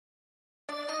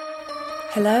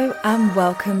Hello and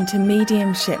welcome to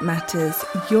Mediumship Matters,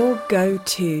 your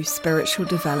go-to spiritual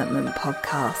development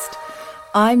podcast.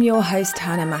 I'm your host,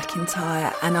 Hannah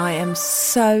McIntyre, and I am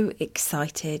so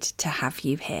excited to have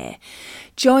you here.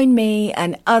 Join me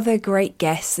and other great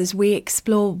guests as we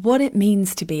explore what it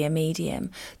means to be a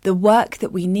medium, the work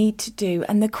that we need to do,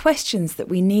 and the questions that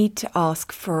we need to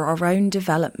ask for our own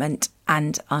development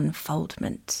and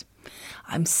unfoldment.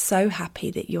 I'm so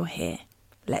happy that you're here.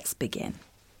 Let's begin.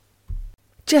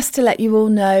 Just to let you all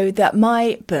know that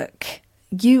my book,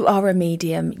 You Are a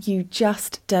Medium, You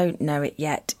Just Don't Know It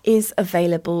Yet, is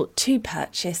available to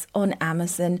purchase on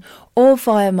Amazon or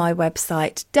via my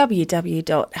website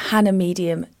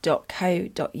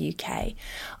www.hannahmedium.co.uk.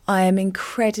 I am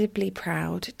incredibly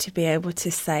proud to be able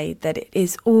to say that it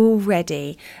is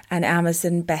already an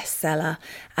Amazon bestseller,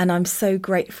 and I'm so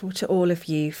grateful to all of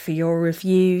you for your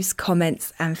reviews,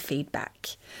 comments and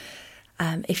feedback.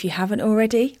 If you haven't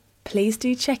already, please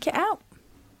do check it out.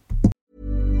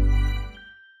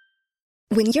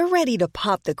 When you're ready to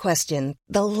pop the question,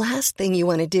 the last thing you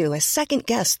want to do is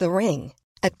second-guess the ring.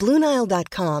 At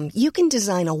BlueNile.com, you can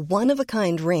design a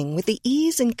one-of-a-kind ring with the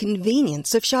ease and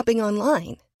convenience of shopping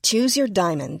online. Choose your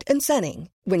diamond and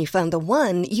setting. When you find the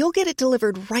one, you'll get it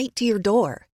delivered right to your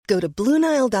door. Go to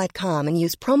BlueNile.com and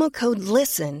use promo code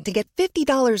LISTEN to get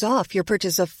 $50 off your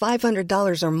purchase of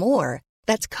 $500 or more.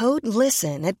 That's code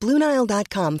LISTEN at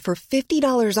BlueNile.com for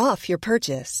 $50 off your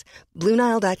purchase.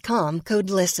 BlueNile.com, code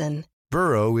LISTEN.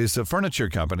 Burrow is a furniture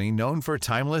company known for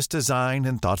timeless design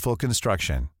and thoughtful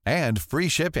construction, and free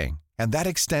shipping, and that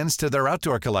extends to their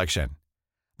outdoor collection.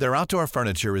 Their outdoor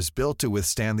furniture is built to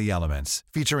withstand the elements,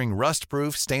 featuring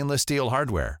rust-proof stainless steel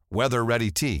hardware,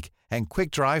 weather-ready teak, and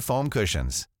quick-dry foam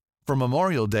cushions. For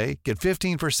Memorial Day, get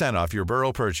 15% off your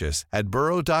Burrow purchase at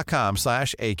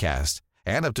burrow.com/ACAST,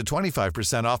 and up to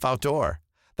 25% off outdoor.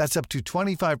 That's up to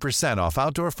 25% off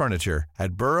outdoor furniture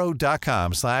at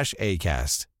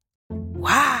burrow.com/ACAST.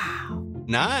 Wow.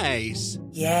 Nice.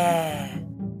 Yeah.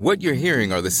 What you're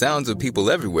hearing are the sounds of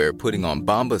people everywhere putting on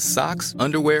Bombas socks,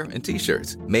 underwear, and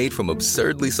T-shirts made from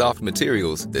absurdly soft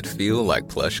materials that feel like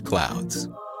plush clouds.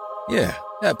 Yeah,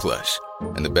 that plush.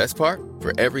 And the best part?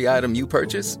 For every item you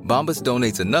purchase, Bombas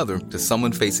donates another to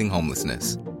someone facing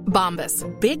homelessness. Bombas.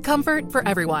 Big comfort for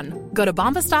everyone. Go to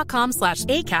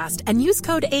bombas.com/ACAST and use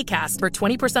code ACAST for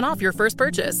 20% off your first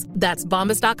purchase. That's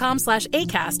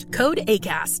bombas.com/ACAST. Code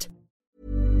ACAST.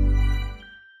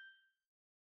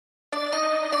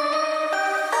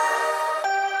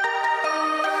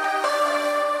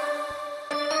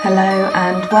 Hello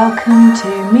and welcome to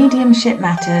Mediumship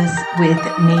Matters with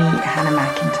me, Hannah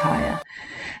McIntyre.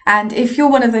 And if you're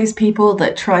one of those people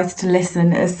that tries to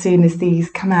listen as soon as these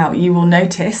come out, you will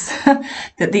notice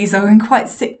that these are in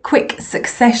quite quick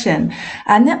succession.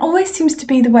 And that always seems to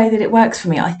be the way that it works for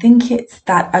me. I think it's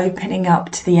that opening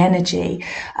up to the energy.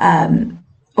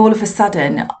 All of a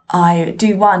sudden, I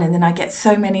do one and then I get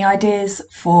so many ideas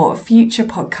for future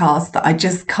podcasts that I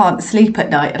just can't sleep at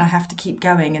night and I have to keep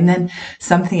going. And then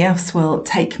something else will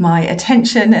take my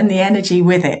attention and the energy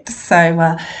with it.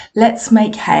 So let's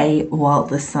make hay while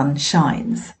the sun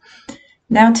shines.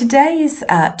 Now, today's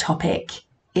topic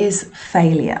is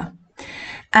failure.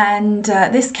 And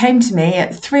this came to me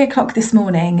at 3:00 this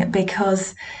morning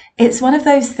because it's one of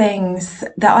those things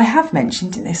that I have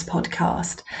mentioned in this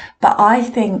podcast, but I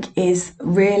think is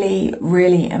really,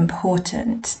 really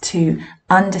important to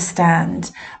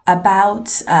understand about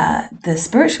the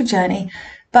spiritual journey,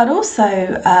 but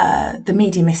also the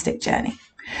mediumistic journey.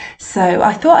 So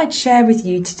I thought I'd share with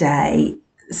you today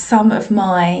some of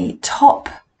my top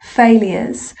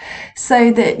failures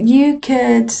so that you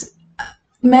could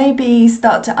maybe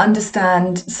start to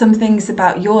understand some things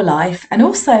about your life and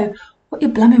also what you're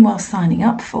blooming well signing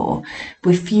up for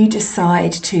if you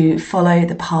decide to follow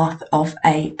the path of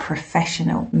a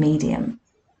professional medium.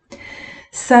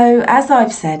 So as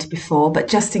I've said before, but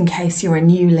just in case you're a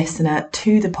new listener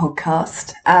to the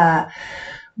podcast,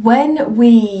 when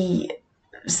we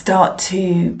start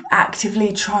to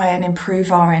actively try and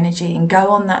improve our energy and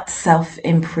go on that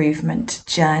self-improvement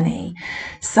journey,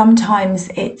 sometimes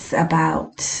it's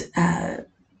about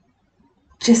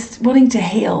just wanting to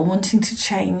heal, wanting to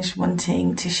change,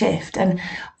 wanting to shift. And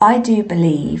I do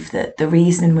believe that the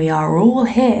reason we are all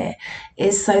here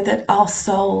is so that our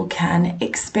soul can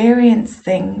experience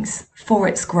things for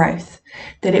its growth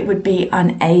that it would be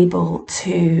unable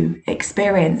to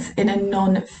experience in a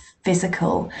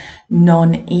non-physical,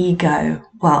 non-ego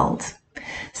world.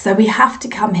 So we have to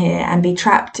come here and be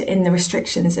trapped in the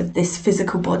restrictions of this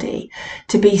physical body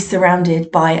to be surrounded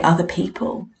by other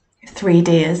people.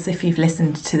 3Ders, if you've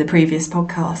listened to the previous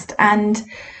podcast. And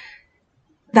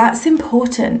that's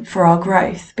important for our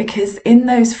growth, because in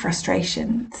those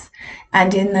frustrations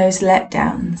and in those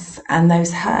letdowns and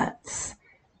those hurts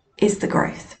is the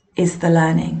growth, is the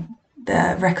learning,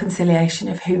 the reconciliation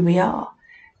of who we are,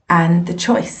 and the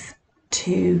choice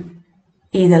to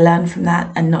either learn from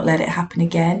that and not let it happen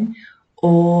again,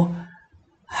 or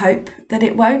hope that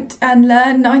it won't and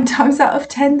learn 9 times out of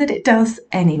 10 that it does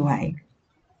anyway.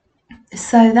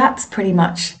 So that's pretty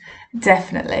much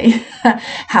definitely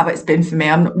how it's been for me.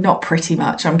 I'm not pretty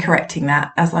much, I'm correcting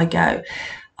that as I go.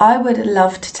 I would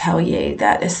love to tell you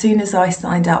that as soon as I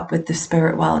signed up with the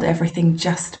spirit world, everything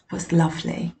just was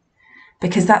lovely,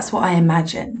 because that's what I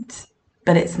imagined,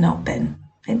 but it's not been.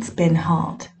 It's been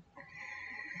hard.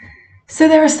 So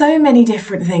there are so many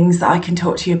different things that I can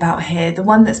talk to you about here. The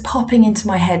one that's popping into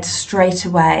my head straight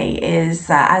away is,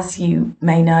 as you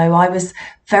may know, I was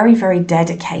very, very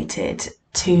dedicated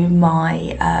to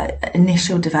my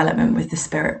initial development with the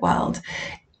spirit world.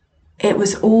 It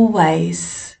was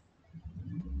always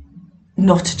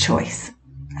not a choice.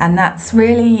 And that's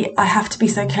really, I have to be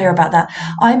so clear about that.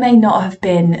 I may not have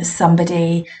been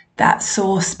somebody that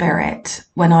saw spirit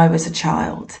when I was a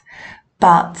child,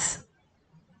 but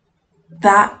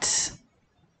that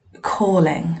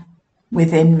calling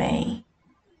within me,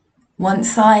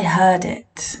 once I heard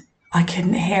it, I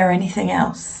couldn't hear anything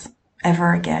else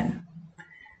ever again.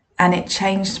 And it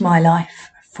changed my life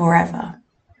forever.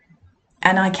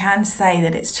 And I can say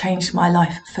that it's changed my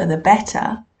life for the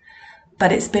better,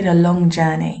 but it's been a long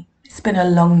journey. It's been a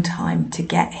long time to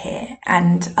get here,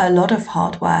 and a lot of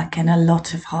hard work and a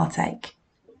lot of heartache.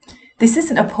 This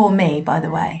isn't a poor me, by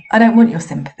the way. I don't want your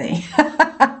sympathy.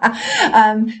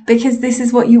 Because this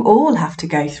is what you all have to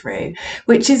go through,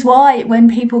 which is why when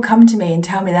people come to me and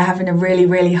tell me they're having a really,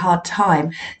 really hard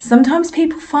time, sometimes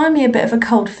people find me a bit of a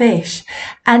cold fish.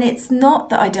 And it's not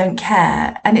that I don't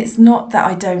care, and it's not that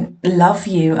I don't love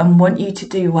you and want you to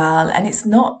do well, and it's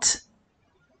not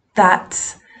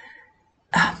that,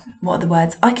 what are the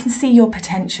words? I can see your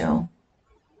potential.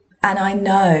 And I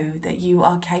know that you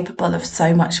are capable of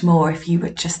so much more if you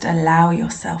would just allow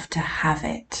yourself to have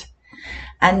it.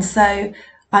 And so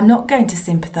I'm not going to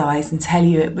sympathise and tell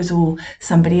you it was all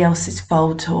somebody else's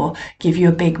fault or give you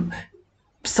a big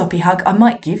soppy hug. I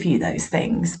might give you those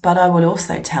things, but I will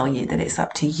also tell you that it's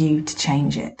up to you to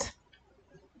change it.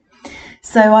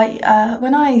 So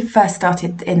when I first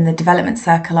started in the development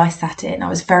circle I sat in, I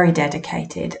was very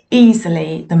dedicated,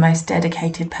 easily the most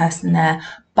dedicated person there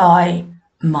by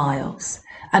miles.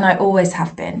 And I always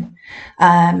have been.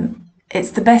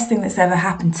 It's the best thing that's ever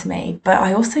happened to me, but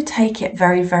I also take it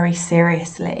very, very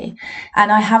seriously.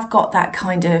 And I have got that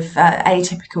kind of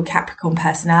atypical Capricorn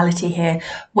personality here,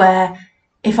 where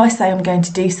if I say I'm going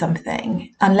to do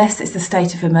something, unless it's a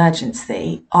state of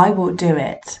emergency, I will do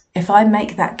it. If I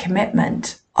make that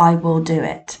commitment, I will do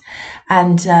it.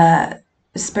 And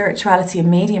spirituality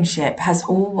and mediumship has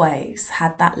always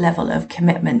had that level of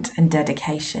commitment and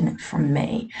dedication from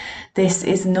me. This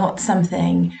is not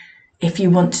something, if you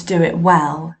want to do it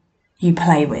well, you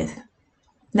play with.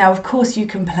 Now, of course, you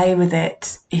can play with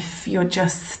it if you're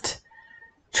just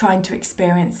trying to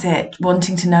experience it,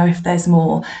 wanting to know if there's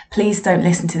more. Please don't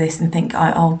listen to this and think,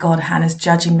 oh God, Hannah's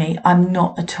judging me. I'm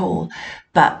not at all.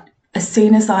 But as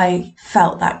soon as I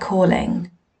felt that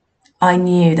calling, I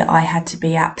knew that I had to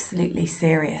be absolutely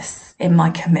serious in my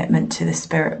commitment to the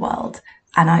spirit world.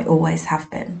 And I always have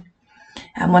been.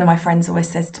 And one of my friends always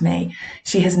says to me,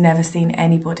 she has never seen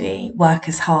anybody work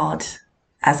as hard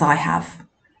as I have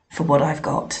for what I've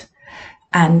got.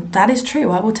 And that is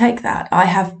true. I will take that. I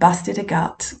have busted a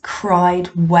gut, cried,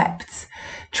 wept,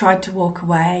 tried to walk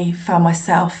away, found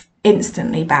myself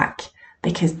instantly back,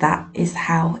 because that is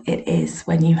how it is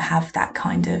when you have that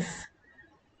kind of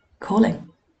calling.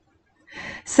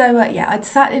 So I'd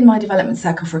sat in my development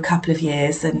circle for a couple of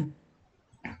years, and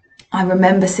I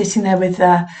remember sitting there with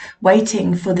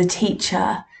waiting for the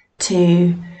teacher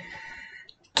to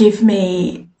give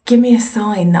me a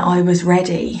sign that I was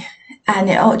ready. And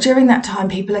during that time,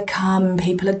 people had come,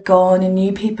 people had gone, and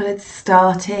new people had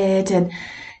started. And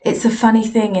it's a funny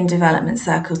thing in development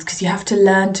circles, because you have to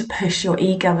learn to push your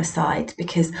ego aside,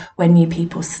 because when new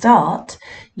people start,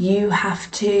 you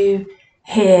have to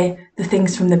hear the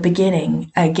things from the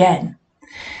beginning again.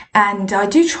 And I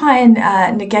do try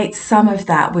and negate some of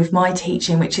that with my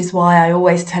teaching, which is why I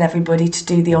always tell everybody to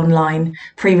do the online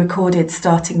pre-recorded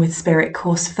starting with spirit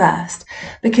course first,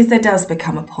 because there does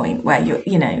become a point where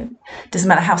doesn't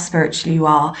matter how spiritual you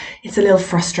are, it's a little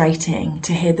frustrating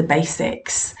to hear the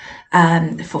basics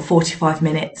for 45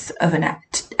 minutes of an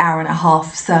hour and a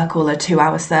half circle, a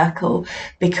 2-hour circle,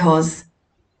 because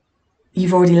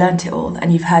you've already learnt it all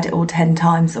and you've heard it all 10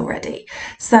 times already.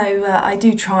 So I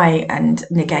do try and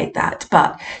negate that,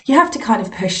 but you have to kind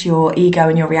of push your ego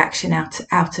and your reaction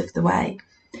out of the way.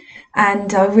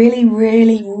 And I really,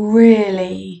 really,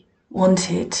 really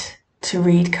wanted to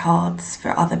read cards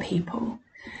for other people.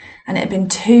 And it had been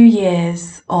 2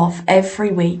 years of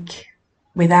every week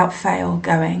without fail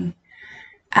going.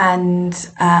 And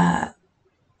I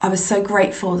was so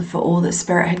grateful for all that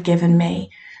Spirit had given me,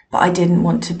 but I didn't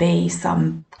want to be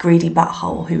some greedy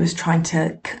butthole who was trying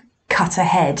to cut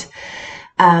ahead.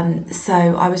 So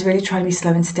I was really trying to be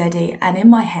slow and steady. And in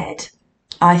my head,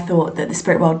 I thought that the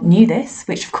spirit world knew this,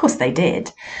 which of course they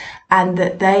did, and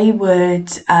that they would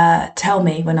tell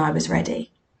me when I was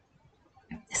ready.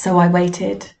 So I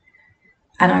waited,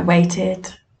 and I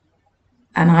waited,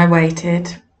 and I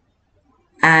waited,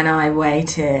 and I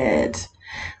waited.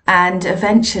 And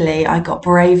eventually I got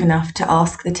brave enough to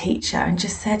ask the teacher and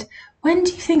just said, when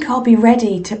do you think I'll be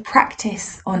ready to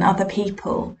practice on other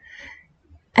people?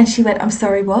 And she went, I'm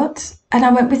sorry, what? And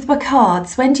I went, with my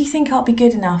cards, when do you think I'll be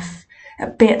good enough,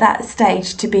 be at that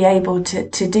stage to be able to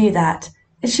do that?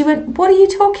 And she went, what are you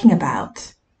talking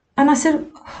about? And I said,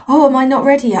 oh, am I not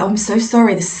ready yet? Oh, I'm so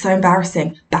sorry, this is so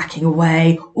embarrassing. Backing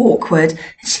away, awkward.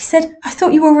 And she said, I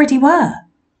thought you already were.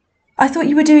 I thought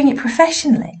you were doing it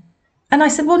professionally. And I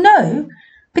said, well, no,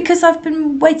 because I've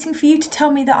been waiting for you to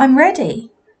tell me that I'm ready.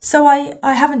 So I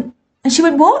haven't. And she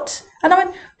went, what? And I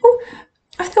went, oh,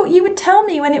 I thought you would tell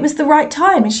me when it was the right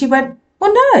time. And she went,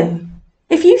 well, no.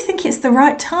 If you think it's the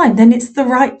right time, then it's the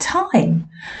right time.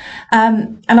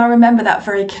 And I remember that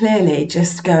very clearly,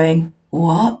 just going,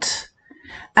 what?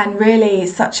 And really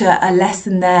such a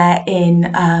lesson there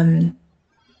in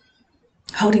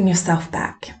holding yourself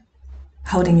back.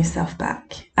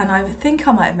 And I think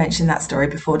I might have mentioned that story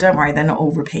before. Don't worry, they're not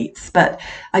all repeats. But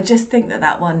I just think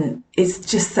that one is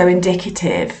just so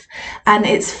indicative. And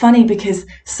it's funny because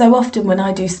so often when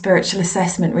I do spiritual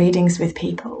assessment readings with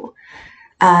people,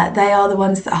 they are the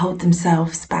ones that hold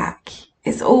themselves back.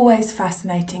 It's always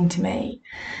fascinating to me.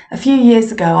 A few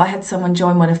years ago, I had someone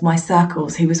join one of my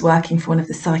circles who was working for one of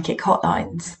the psychic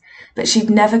hotlines, but she'd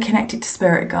never connected to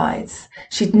spirit guides.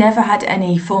 She'd never had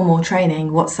any formal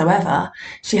training whatsoever.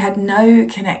 She had no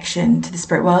connection to the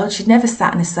spirit world. She'd never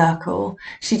sat in a circle.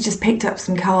 She just picked up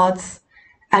some cards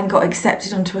and got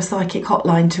accepted onto a psychic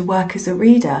hotline to work as a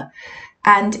reader.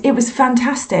 And it was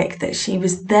fantastic that she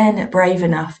was then brave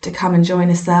enough to come and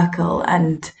join a circle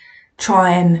and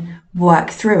try and work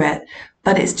through it.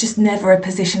 But it's just never a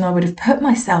position I would have put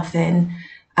myself in,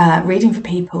 reading for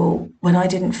people when I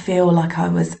didn't feel like I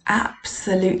was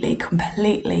absolutely,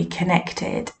 completely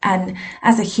connected. And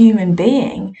as a human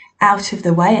being, out of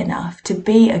the way enough to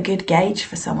be a good gauge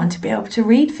for someone, to be able to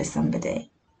read for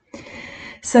somebody.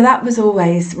 So that was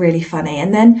always really funny.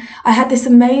 And then I had this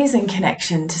amazing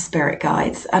connection to spirit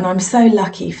guides, and I'm so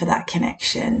lucky for that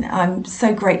connection. I'm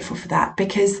so grateful for that,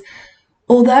 because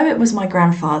although it was my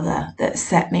grandfather that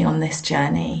set me on this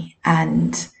journey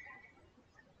and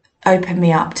opened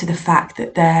me up to the fact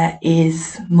that there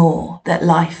is more, that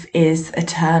life is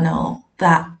eternal,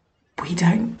 that we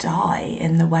don't die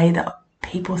in the way that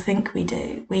people think we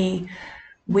do.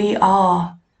 We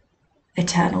are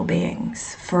eternal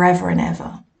beings forever and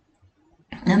ever.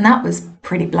 And that was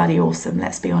pretty bloody awesome,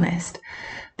 let's be honest.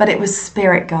 But it was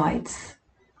spirit guides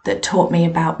that taught me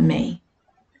about me.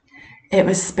 It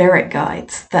was spirit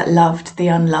guides that loved the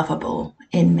unlovable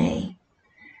in me.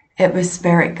 It was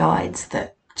spirit guides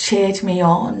that cheered me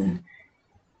on,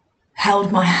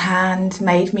 held my hand,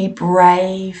 made me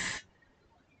brave,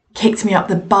 kicked me up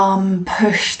the bum,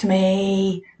 pushed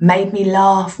me, made me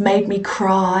laugh, made me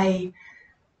cry.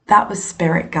 That was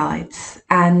spirit guides.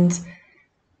 And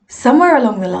somewhere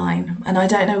along the line, and I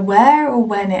don't know where or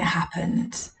when it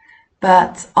happened,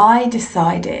 but I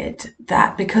decided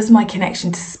that because my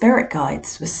connection to spirit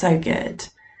guides was so good,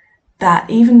 that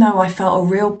even though I felt a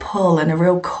real pull and a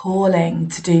real calling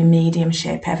to do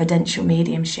mediumship, evidential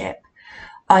mediumship,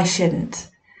 I shouldn't.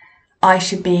 I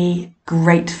should be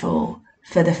grateful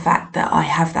for the fact that I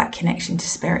have that connection to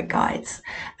spirit guides.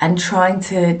 And trying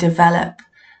to develop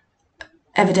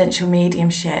evidential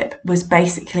mediumship was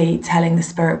basically telling the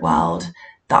spirit world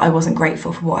that I wasn't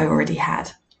grateful for what I already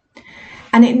had.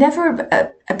 And it never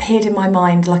appeared in my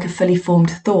mind like a fully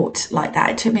formed thought like that.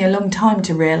 It took me a long time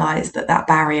to realise that that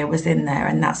barrier was in there,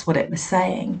 and that's what it was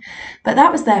saying. But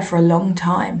that was there for a long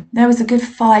time. There was a good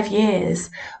 5 years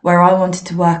where I wanted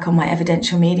to work on my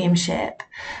evidential mediumship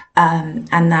and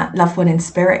that loved one in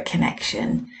spirit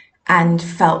connection, and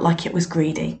felt like it was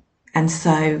greedy. And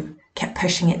so kept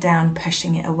pushing it down,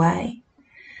 pushing it away.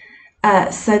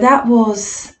 So that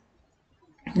was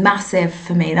massive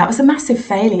for me. That was a massive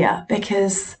failure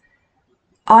because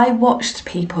I watched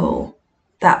people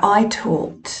that I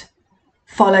taught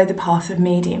follow the path of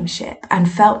mediumship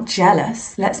and felt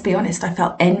jealous. Let's be honest, I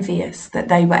felt envious that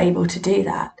they were able to do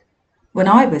that when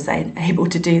I was able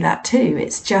to do that too.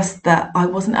 It's just that I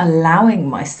wasn't allowing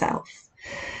myself.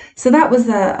 So that was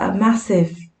a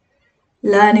massive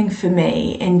learning for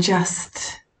me in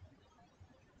just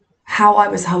how I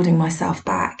was holding myself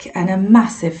back, and a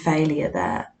massive failure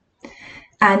there.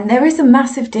 And there is a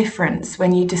massive difference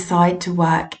when you decide to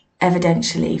work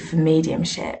evidentially for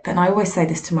mediumship. And I always say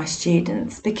this to my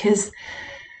students, because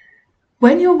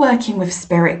when you're working with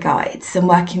spirit guides and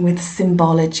working with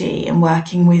symbology and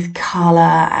working with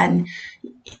colour, and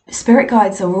spirit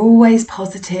guides are always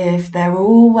positive, they're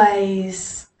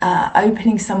always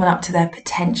opening someone up to their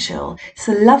potential. It's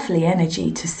a lovely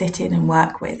energy to sit in and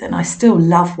work with, and I still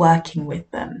love working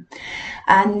with them.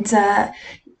 And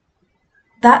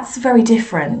that's very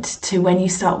different to when you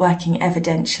start working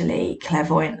evidentially,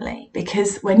 clairvoyantly,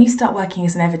 because when you start working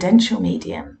as an evidential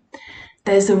medium,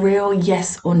 there's a real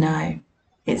yes or no.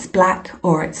 It's black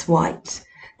or it's white.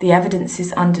 The evidence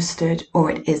is understood or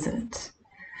it isn't.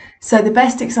 So the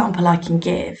best example I can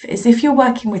give is if you're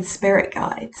working with spirit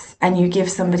guides and you give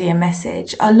somebody a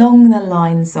message along the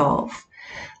lines of,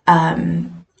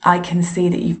 I can see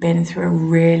that you've been through a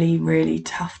really, really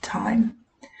tough time.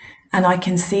 And I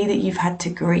can see that you've had to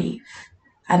grieve,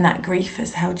 and that grief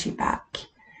has held you back,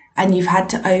 and you've had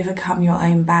to overcome your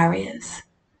own barriers.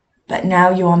 But now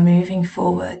you are moving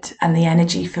forward and the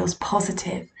energy feels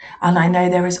positive, and I know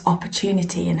there is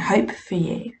opportunity and hope for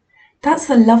you. That's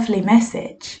a lovely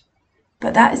message,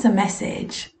 but that is a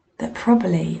message that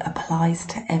probably applies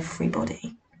to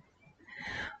everybody.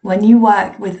 When you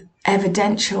work with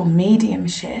evidential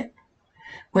mediumship,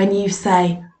 when you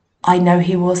say, I know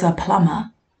he was a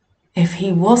plumber, if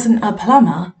he wasn't a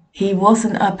plumber, he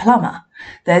wasn't a plumber.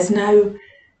 There's no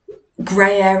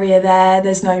grey area there,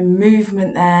 there's no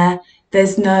movement there,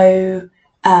 there's no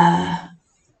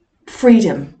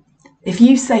freedom. If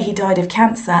you say he died of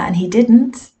cancer and he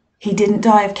didn't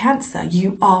die of cancer,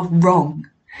 you are wrong.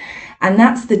 And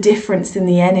that's the difference in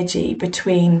the energy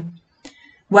between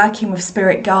working with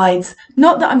spirit guides.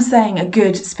 Not that I'm saying a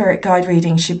good spirit guide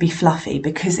reading should be fluffy,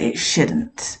 because it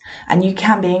shouldn't. And you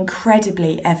can be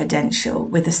incredibly evidential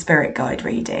with a spirit guide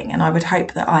reading, and I would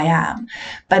hope that I am.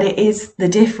 But it is the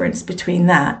difference between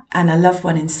that and a loved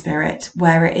one in spirit,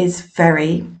 where it is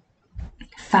very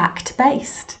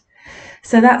fact-based.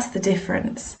 So that's the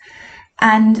difference.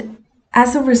 And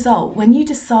as a result, when you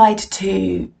decide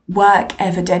to work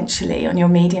evidentially on your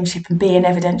mediumship and be an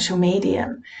evidential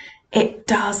medium, it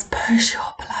does push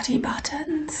your bloody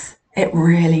buttons. It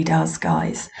really does,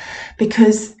 guys,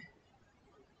 because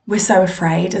we're so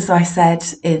afraid, as I said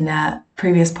in a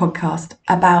previous podcast,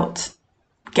 about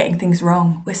getting things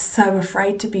wrong. We're so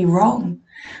afraid to be wrong.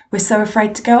 We're so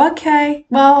afraid to go, okay,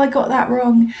 well, I got that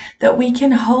wrong, that we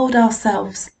can hold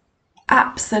ourselves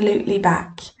absolutely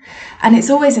back. And it's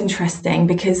always interesting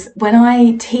because when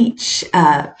I teach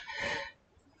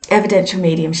evidential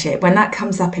mediumship, when that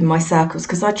comes up in my circles,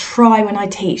 because I try when I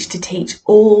teach to teach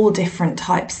all different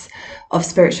types of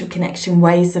spiritual connection,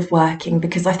 ways of working,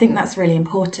 because I think that's really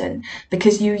important,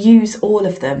 because you use all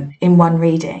of them in one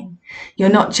reading. You're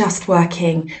not just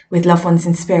working with loved ones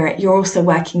in spirit, you're also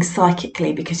working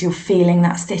psychically because you're feeling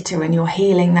that sitter and you're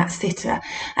healing that sitter,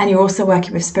 and you're also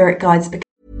working with spirit guides.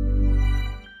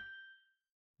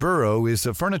 Burrow is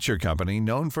a furniture company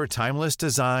known for timeless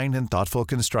design and thoughtful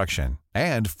construction,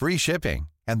 and free shipping,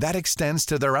 and that extends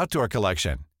to their outdoor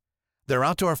collection. Their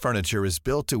outdoor furniture is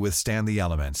built to withstand the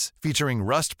elements, featuring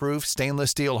rust-proof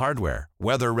stainless steel hardware,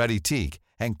 weather-ready teak,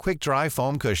 and quick-dry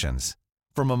foam cushions.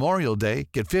 For Memorial Day,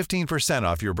 get 15%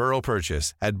 off your Burrow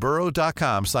purchase at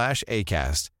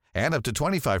burrow.com/acast, and up to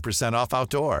 25% off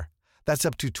outdoor. That's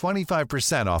up to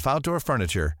 25% off outdoor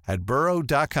furniture at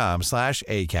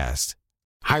burrow.com/acast.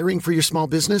 Hiring for your small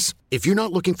business? If you're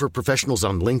not looking for professionals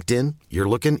on LinkedIn, you're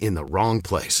looking in the wrong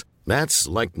place. That's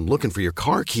like looking for your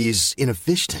car keys in a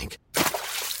fish tank.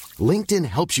 LinkedIn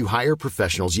helps you hire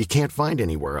professionals you can't find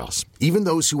anywhere else, even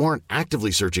those who aren't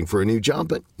actively searching for a new job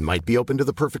but might be open to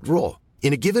the perfect role.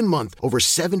 In a given month, over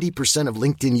 70% of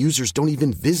LinkedIn users don't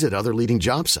even visit other leading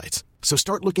job sites. So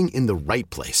start looking in the right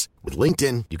place. With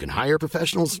LinkedIn, you can hire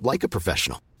professionals like a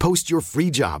professional. Post your free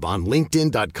job on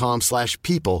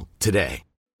linkedin.com/people today.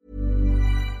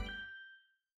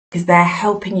 Because they're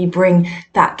helping you bring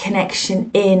that connection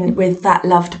in with that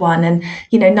loved one. And,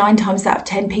 9 times out of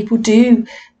 10 people do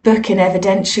book an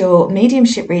evidential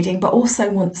mediumship reading, but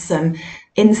also want some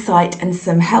insight and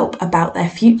some help about their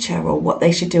future or what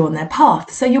they should do on their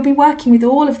path. So you'll be working with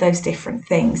all of those different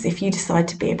things if you decide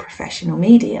to be a professional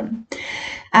medium.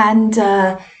 And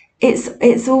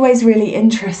it's always really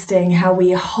interesting how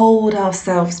we hold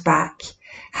ourselves back,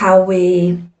 how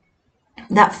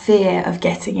that fear of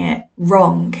getting it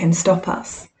wrong can stop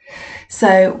us.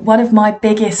 So one of my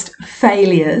biggest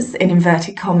failures, in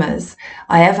inverted commas,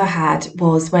 I ever had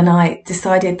was when I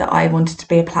decided that I wanted to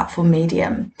be a platform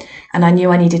medium, and I knew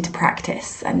I needed to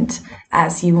practice. And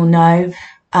as you will know,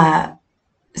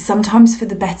 sometimes for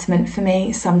the betterment for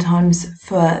me, sometimes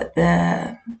for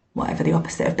the whatever the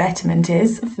opposite of betterment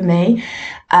is for me,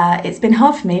 it's been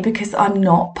hard for me because I'm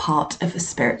not part of a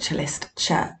spiritualist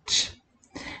church,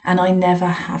 and I never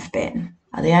have been.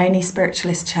 The only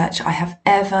spiritualist church I have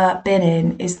ever been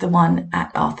in is the one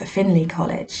at Arthur Findlay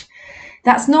College.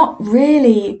 That's not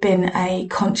really been a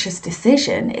conscious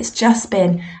decision. It's just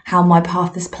been how my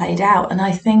path has played out. And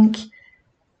I think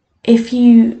if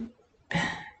you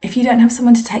don't have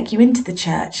someone to take you into the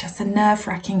church, that's a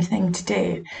nerve-wracking thing to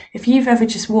do. If you've ever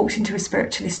just walked into a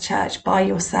spiritualist church by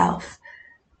yourself,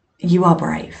 you are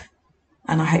brave.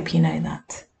 And I hope you know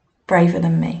that. Braver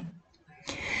than me.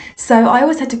 So I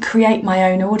always had to create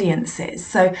my own audiences.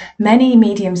 So many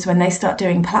mediums, when they start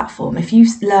doing platform, if you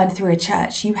learn through a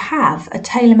church, you have a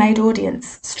tailor-made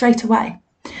audience straight away.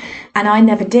 And I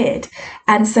never did.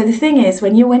 And so the thing is,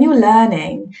 when you're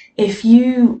learning, if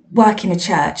you work in a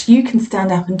church, you can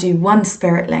stand up and do one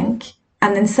spirit link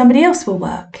and then somebody else will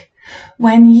work.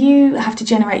 When you have to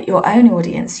generate your own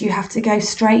audience, you have to go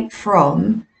straight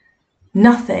from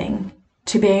nothing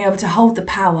to being able to hold the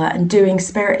power and doing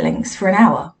spirit links for an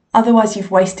hour. Otherwise,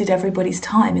 you've wasted everybody's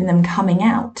time in them coming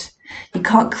out. You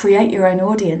can't create your own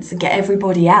audience and get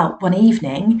everybody out one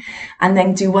evening and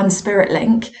then do one spirit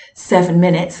link, 7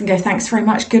 minutes, and go, thanks very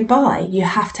much, goodbye. You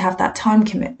have to have that time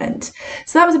commitment.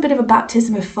 So that was a bit of a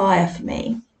baptism of fire for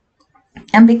me.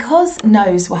 And because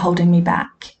no's were holding me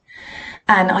back,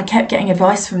 and I kept getting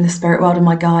advice from the spirit world and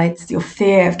my guides, your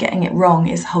fear of getting it wrong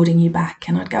is holding you back.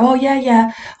 And I'd go, oh,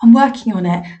 yeah, I'm working on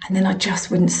it. And then I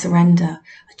just wouldn't surrender.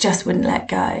 I just wouldn't let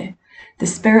go. The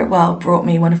spirit world brought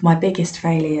me one of my biggest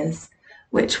failures,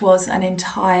 which was an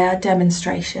entire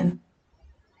demonstration.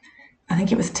 I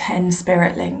think it was 10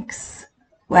 spirit links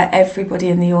where everybody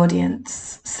in the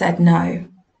audience said no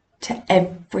to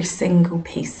every single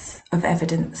piece of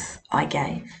evidence I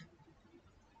gave.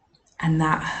 And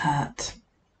that hurt.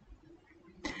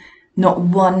 Not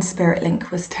one spirit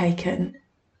link was taken,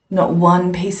 not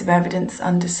one piece of evidence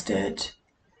understood.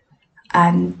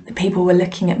 And the people were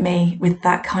looking at me with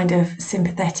that kind of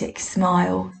sympathetic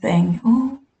smile thing.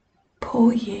 Oh,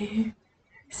 poor you.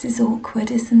 This is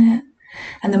awkward, isn't it?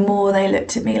 And the more they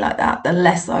looked at me like that, the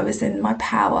less I was in my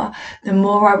power, the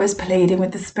more I was pleading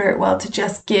with the spirit world to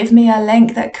just give me a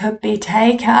link that could be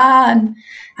taken.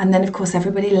 And then, of course,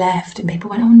 everybody left and people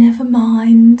went, oh, never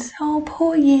mind. Oh,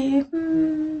 poor you.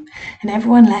 And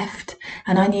everyone left.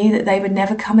 And I knew that they would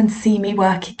never come and see me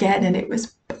work again. And it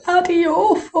was bloody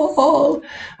awful.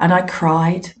 And I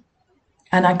cried.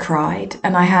 And I cried.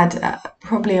 And I had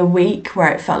probably a week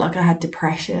where it felt like I had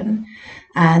depression.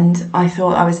 And I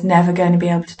thought I was never going to be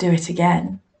able to do it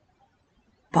again.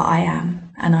 But I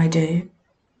am, and I do.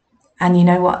 And you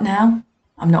know what now?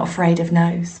 I'm not afraid of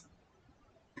no's.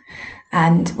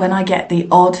 And when I get the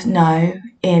odd no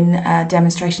in a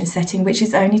demonstration setting, which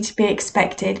is only to be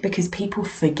expected because people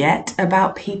forget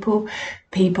about people,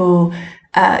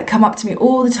 come up to me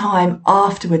all the time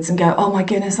afterwards and go, oh my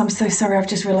goodness, I'm so sorry, I've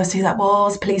just realised who that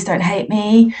was, please don't hate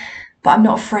me. But I'm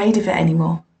not afraid of it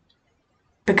anymore.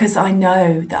 Because I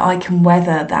know that I can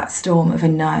weather that storm of a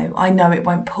no. I know it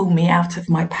won't pull me out of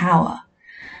my power.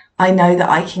 I know that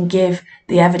I can give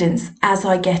the evidence as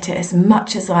I get it, as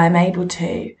much as I am able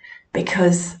to,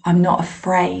 because I'm not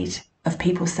afraid of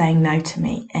people saying no to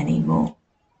me anymore.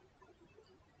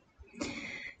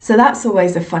 So that's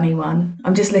always a funny one.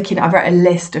 I'm just looking, I wrote a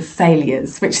list of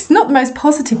failures, which is not the most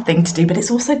positive thing to do, but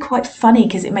it's also quite funny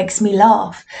because it makes me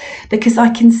laugh, because I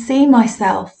can see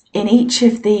myself in each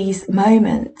of these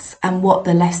moments and what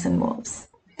the lesson was.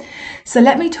 So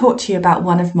let me talk to you about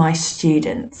one of my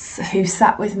students who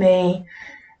sat with me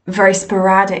very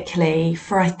sporadically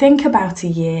for I think about a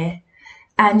year.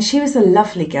 And she was a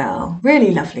lovely girl,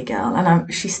 really lovely girl.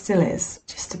 And she still is,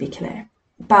 just to be clear.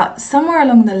 But somewhere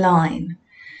along the line,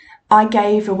 I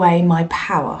gave away my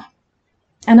power.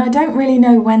 And I don't really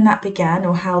know when that began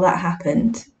or how that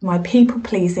happened. My people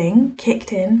pleasing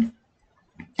kicked in.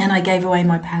 And I gave away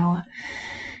my power.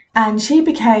 And she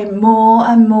became more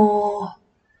and more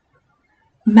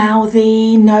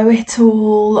mouthy,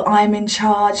 know-it-all, I'm in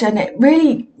charge. And it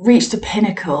really reached a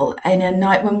pinnacle in a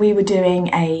night when we were doing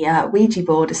a Ouija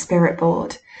board, a spirit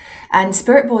board. And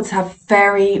spirit boards have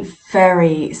very,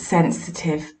 very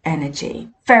sensitive energy,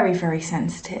 very, very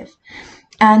sensitive.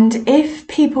 And if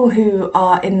people who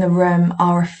are in the room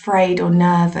are afraid or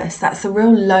nervous, that's a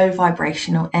real low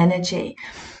vibrational energy.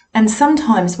 And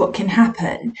sometimes what can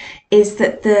happen is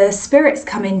that the spirits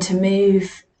come in to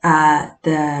move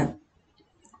the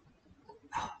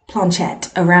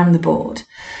planchette around the board,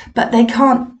 but they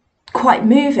can't quite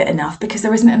move it enough because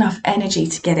there isn't enough energy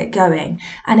to get it going.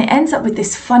 And it ends up with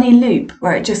this funny loop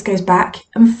where it just goes back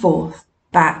and forth,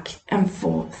 back and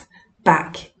forth,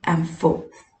 back and forth.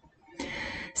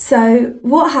 So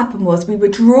what happened was we were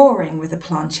drawing with a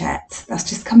planchette. That's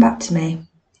just come back to me.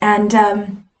 And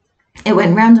it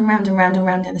went round and round and round and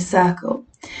round in a circle.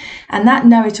 And that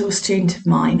know-it-all student of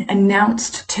mine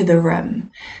announced to the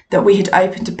room that we had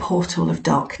opened a portal of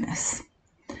darkness,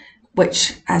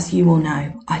 which, as you all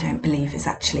know, I don't believe is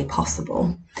actually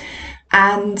possible.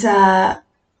 And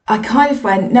I kind of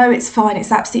went, no, it's fine.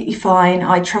 It's absolutely fine.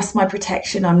 I trust my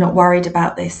protection. I'm not worried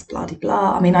about this, blah, blah,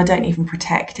 blah. I mean, I don't even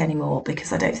protect anymore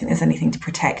because I don't think there's anything to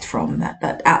protect from that.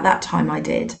 But at that time I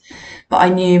did. But I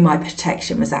knew my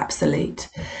protection was absolute.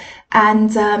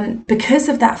 And because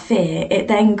of that fear, it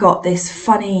then got this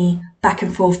funny back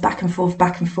and forth, back and forth,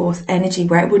 back and forth energy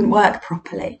where it wouldn't work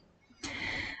properly.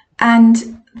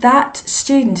 And that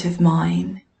student of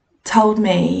mine told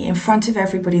me in front of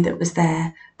everybody that was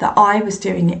there that I was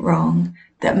doing it wrong,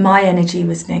 that my energy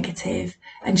was negative.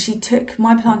 And she took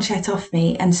my planchette off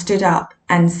me and stood up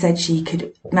and said she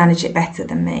could manage it better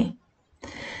than me.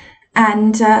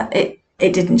 And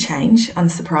it didn't change,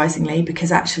 unsurprisingly,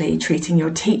 because actually treating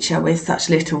your teacher with such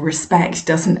little respect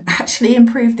doesn't actually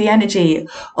improve the energy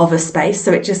of a space.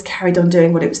 So it just carried on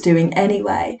doing what it was doing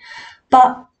anyway.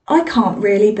 But I can't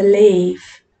really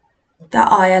believe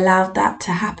that I allowed that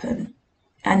to happen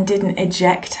and didn't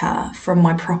eject her from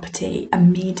my property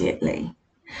immediately.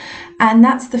 And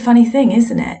that's the funny thing,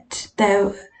 isn't it?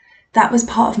 That was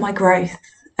part of my growth,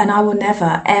 and I will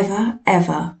never, ever,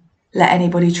 ever let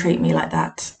anybody treat me like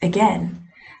that again.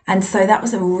 And so that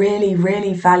was a really,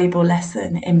 really valuable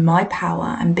lesson in my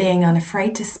power and being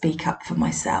unafraid to speak up for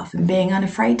myself and being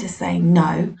unafraid to say,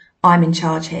 no, I'm in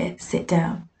charge here, sit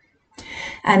down.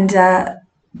 And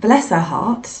bless her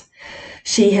heart,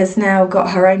 she has now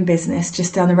got her own business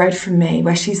just down the road from me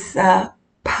where she's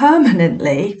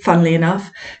permanently, funnily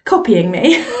enough, copying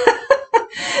me.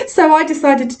 So I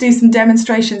decided to do some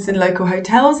demonstrations in local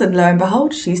hotels, and lo and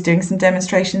behold, she's doing some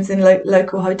demonstrations in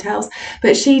local hotels.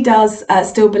 But she does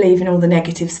still believe in all the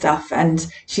negative stuff,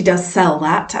 and she does sell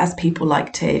that, as people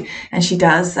like to, and she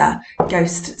does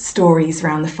ghost stories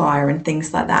around the fire and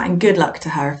things like that. And good luck to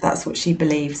her if that's what she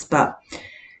believes. But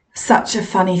such a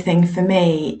funny thing for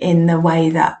me in the way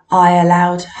that I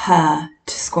allowed her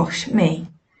to squash me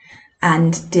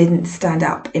and didn't stand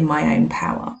up in my own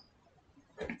power.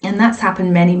 And that's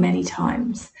happened many, many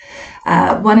times.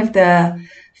 One of the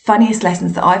funniest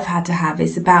lessons that I've had to have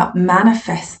is about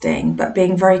manifesting, but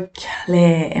being very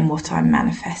clear in what I'm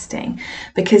manifesting.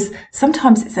 Because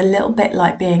sometimes it's a little bit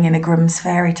like being in a Grimm's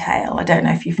fairy tale. I don't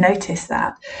know if you've noticed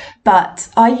that. But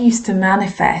I used to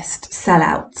manifest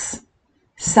sellouts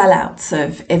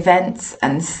of events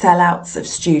and sellouts of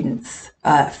students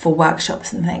for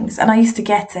workshops and things. And I used to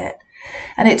get it.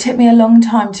 And it took me a long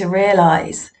time to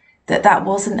realise that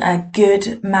wasn't a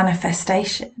good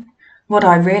manifestation. What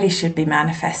I really should be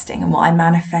manifesting, and what I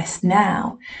manifest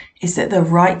now, is that the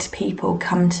right people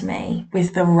come to me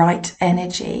with the right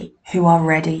energy who are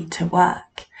ready to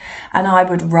work. And I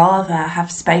would rather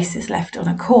have spaces left on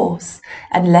a course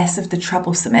and less of the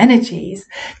troublesome energies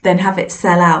than have it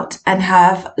sell out and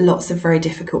have lots of very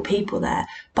difficult people there.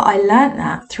 But I learnt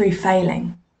that through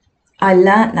failing. I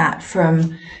learnt that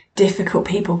from difficult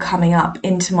people coming up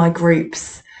into my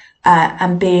groups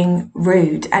and being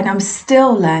rude. And I'm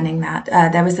still learning that.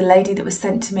 There was a lady that was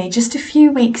sent to me just a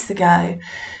few weeks ago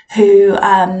who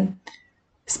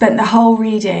spent the whole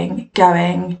reading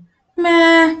going,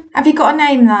 meh, have you got a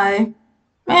name though?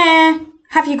 Meh,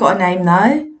 have you got a name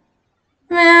though?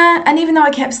 Meh. And even though I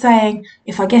kept saying,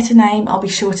 if I get a name, I'll be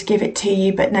sure to give it to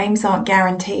you, but names aren't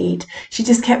guaranteed, she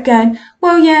just kept going,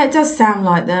 well, yeah, it does sound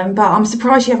like them, but I'm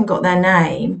surprised you haven't got their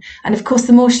name. And of course,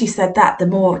 the more she said that, the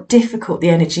more difficult the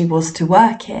energy was to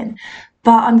work in.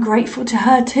 But I'm grateful to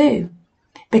her too,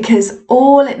 because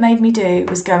all it made me do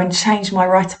was go and change my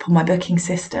write-up on my booking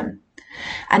system.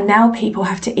 And now people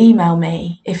have to email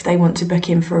me if they want to book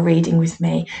in for a reading with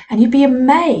me. And you'd be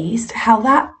amazed how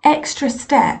that extra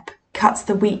step cuts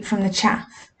the wheat from the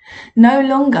chaff. No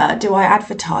longer do I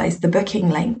advertise the booking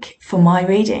link for my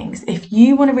readings. If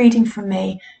you want a reading from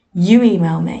me, you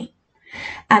email me.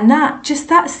 And that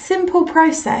simple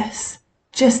process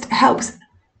just helps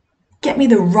get me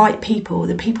the right people,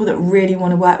 the people that really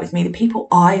want to work with me, the people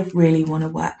I really want to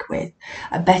work with,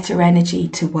 a better energy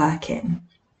to work in.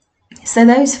 So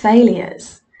those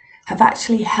failures have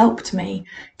actually helped me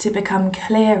to become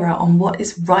clearer on what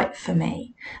is right for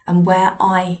me and where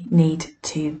I need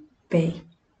to be.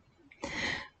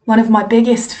 One of my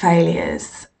biggest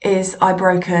failures is I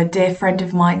broke a dear friend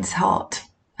of mine's heart,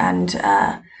 and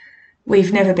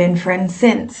we've never been friends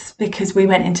since because we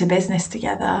went into business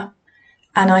together,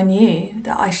 and I knew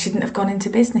that I shouldn't have gone into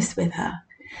business with her,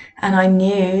 and I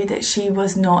knew that she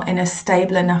was not in a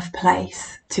stable enough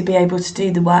place to be able to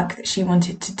do the work that she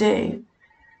wanted to do,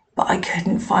 but I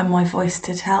couldn't find my voice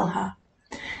to tell her.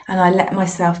 And I let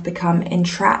myself become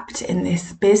entrapped in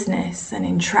this business and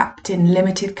entrapped in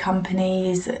limited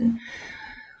companies and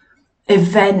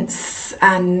events,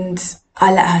 and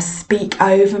I let her speak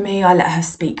over me, I let her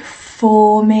speak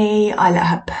for me, I let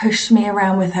her push me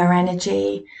around with her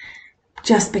energy,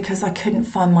 just because I couldn't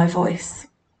find my voice.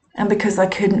 And because I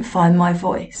couldn't find my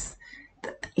voice,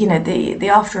 you know, the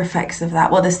after effects of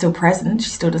that, well, they're still present, she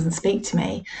still doesn't speak to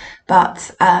me,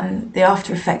 but the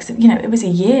after effects of, you know, it was a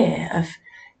year of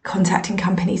contacting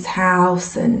Companies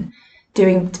House and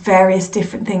doing various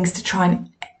different things to try and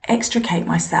extricate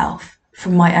myself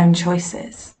from my own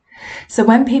choices. So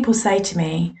when people say to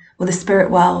me, well, the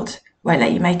spirit world won't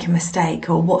let you make a mistake,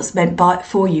 or what's meant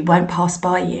for you won't pass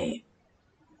by you,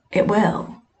 it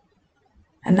will.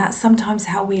 And that's sometimes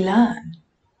how we learn.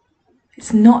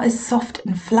 It's not as soft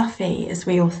and fluffy as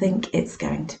we all think it's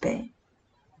going to be.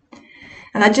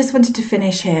 And I just wanted to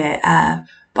finish here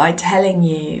by telling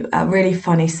you a really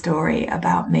funny story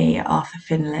about me at Arthur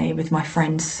Findlay with my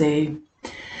friend Sue.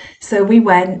 So we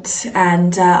went,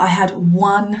 and I had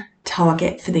one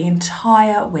target for the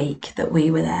entire week that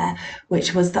we were there,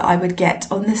 which was that I would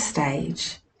get on the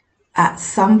stage at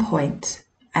some point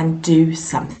and do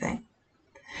something.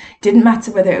 Didn't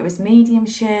matter whether it was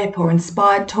mediumship or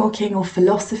inspired talking or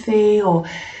philosophy or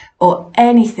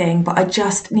anything, but I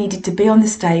just needed to be on the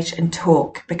stage and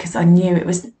talk because I knew it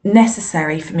was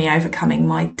necessary for me overcoming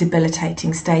my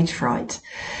debilitating stage fright.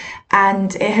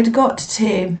 And it had got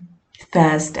to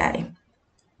Thursday.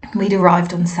 We'd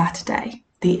arrived on Saturday.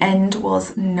 The end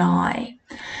was nigh,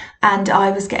 and I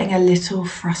was getting a little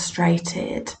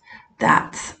frustrated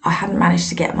that I hadn't managed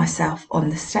to get myself on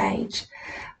the stage.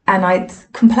 And I'd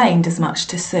complained as much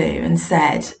to Sue and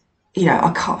said, you know,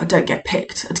 I don't get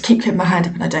picked. I'd keep putting my hand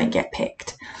up and I don't get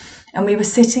picked. And we were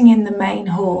sitting in the main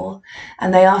hall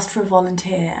and they asked for a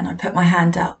volunteer, and I put my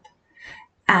hand up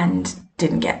and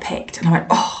didn't get picked. And I went,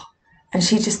 oh, and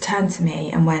she just turned to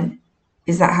me and went,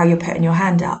 is that how you're putting your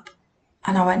hand up?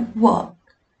 And I went, what?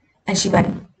 And she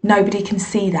went, nobody can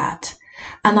see that.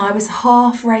 And I was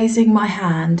half raising my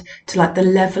hand to like the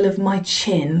level of my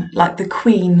chin, like the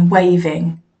Queen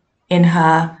waving in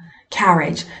her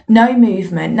carriage. No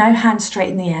movement, no hand straight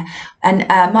in the air. And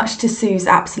much to Sue's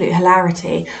absolute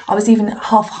hilarity, I was even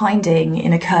half hiding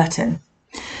in a curtain.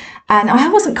 And I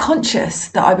wasn't conscious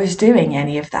that I was doing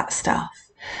any of that stuff.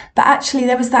 But actually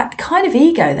there was that kind of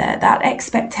ego there, that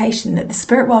expectation that the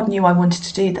spirit world knew I wanted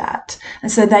to do that.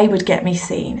 And so they would get me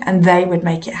seen and they would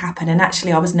make it happen. And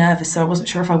actually I was nervous, so I wasn't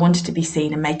sure if I wanted to be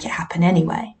seen and make it happen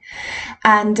anyway.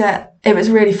 And it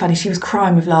was really funny. She was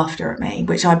crying with laughter at me,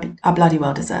 which I bloody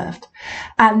well deserved.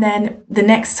 And then the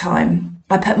next time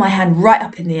I put my hand right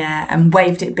up in the air and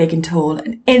waved it big and tall,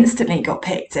 and instantly got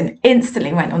picked and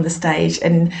instantly went on the stage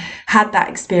and had that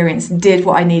experience and did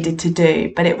what I needed to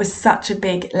do. But it was such a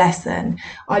big lesson.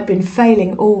 I'd been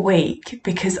failing all week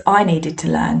because I needed to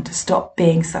learn to stop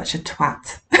being such a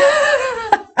twat.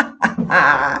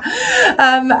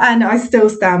 And I still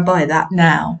stand by that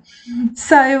now.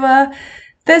 So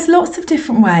there's lots of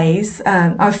different ways.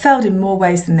 I've failed in more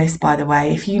ways than this, by the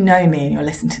way. If you know me and you're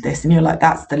listening to this and you're like,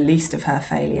 that's the least of her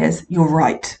failures, you're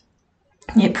right.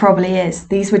 It probably is.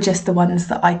 These were just the ones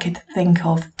that I could think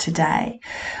of today.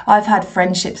 I've had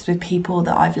friendships with people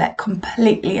that I've let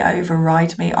completely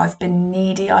override me. I've been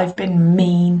needy. I've been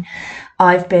mean.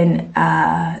 I've been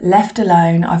left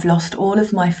alone. I've lost all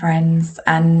of my friends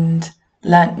and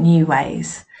learnt new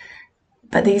ways.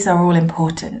 But these are all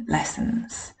important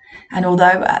lessons. And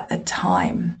although at the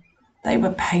time they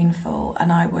were painful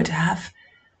and I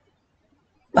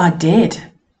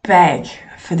did beg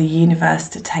for the universe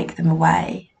to take them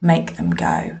away, make them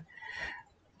go,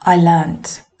 I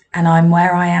learnt, and I'm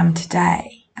where I am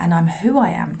today, and I'm who I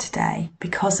am today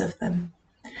because of them.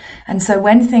 And so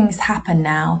when things happen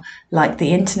now, like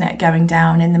the internet going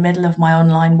down in the middle of my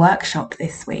online workshop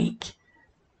this week,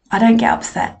 I don't get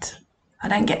upset. I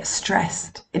don't get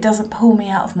stressed. It doesn't pull me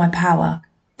out of my power.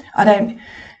 I don't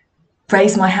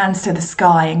raise my hands to the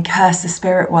sky and curse the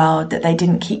spirit world that they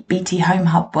didn't keep BT Home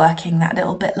Hub working that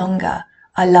little bit longer.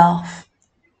 I laugh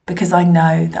because I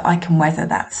know that I can weather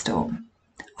that storm.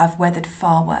 I've weathered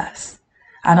far worse.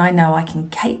 And I know I can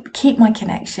keep my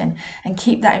connection and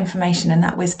keep that information and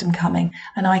that wisdom coming,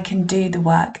 and I can do the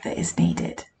work that is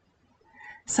needed.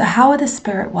 So how are the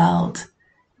spirit world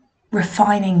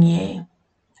refining you?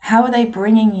 How are they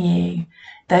bringing you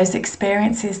those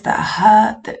experiences that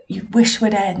hurt, that you wish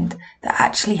would end, that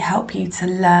actually help you to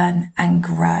learn and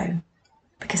grow?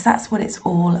 Because that's what it's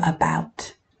all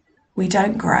about. We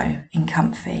don't grow in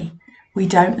comfy. We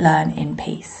don't learn in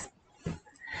peace.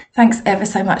 Thanks ever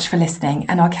so much for listening,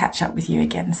 and I'll catch up with you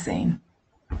again soon.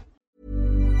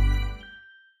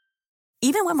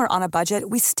 Even when we're on a budget,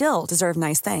 we still deserve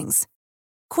nice things.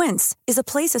 Quince is a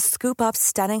place to scoop up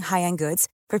stunning high-end goods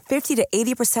for 50 to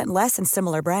 80% less than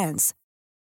similar brands.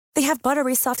 They have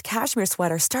buttery soft cashmere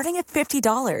sweaters starting at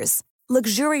 $50,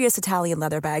 luxurious Italian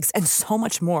leather bags, and so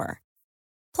much more.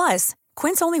 Plus,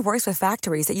 Quince only works with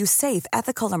factories that use safe,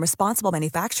 ethical, and responsible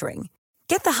manufacturing.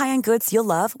 Get the high-end goods you'll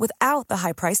love without the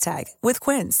high price tag with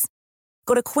Quince.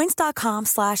 Go to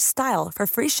quince.com/style for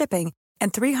free shipping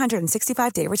and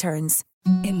 365-day returns.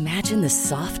 Imagine the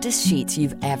softest sheets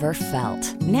you've ever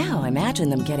felt. Now imagine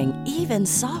them getting even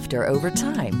softer over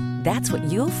time. That's what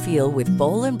you'll feel with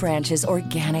Boll & Branch's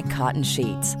organic cotton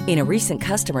sheets. In a recent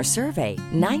customer survey,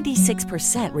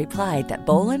 96% replied that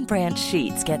Boll & Branch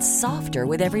sheets get softer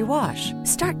with every wash.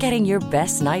 Start getting your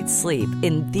best night's sleep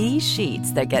in these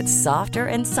sheets that get softer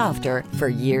and softer for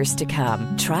years to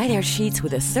come. Try their sheets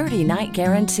with a 30-night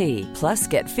guarantee. Plus,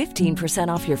 get 15%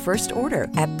 off your first order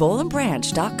at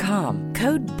bollandbranch.com.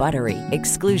 Code BUTTERY.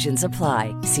 Exclusions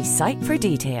apply. See site for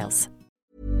details.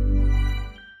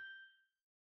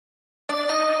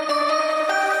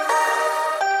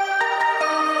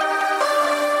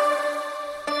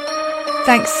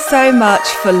 Thanks so much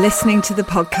for listening to the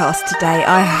podcast today.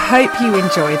 I hope you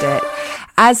enjoyed it.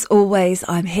 As always,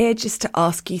 I'm here just to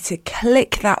ask you to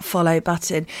click that follow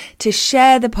button, to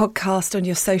share the podcast on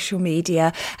your social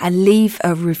media and leave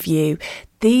a review.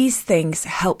 These things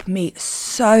help me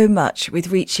so much with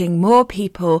reaching more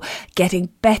people, getting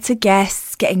better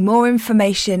guests, getting more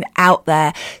information out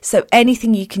there. So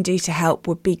anything you can do to help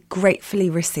would be gratefully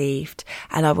received.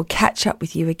 And I will catch up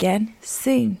with you again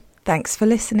soon. Thanks for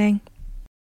listening.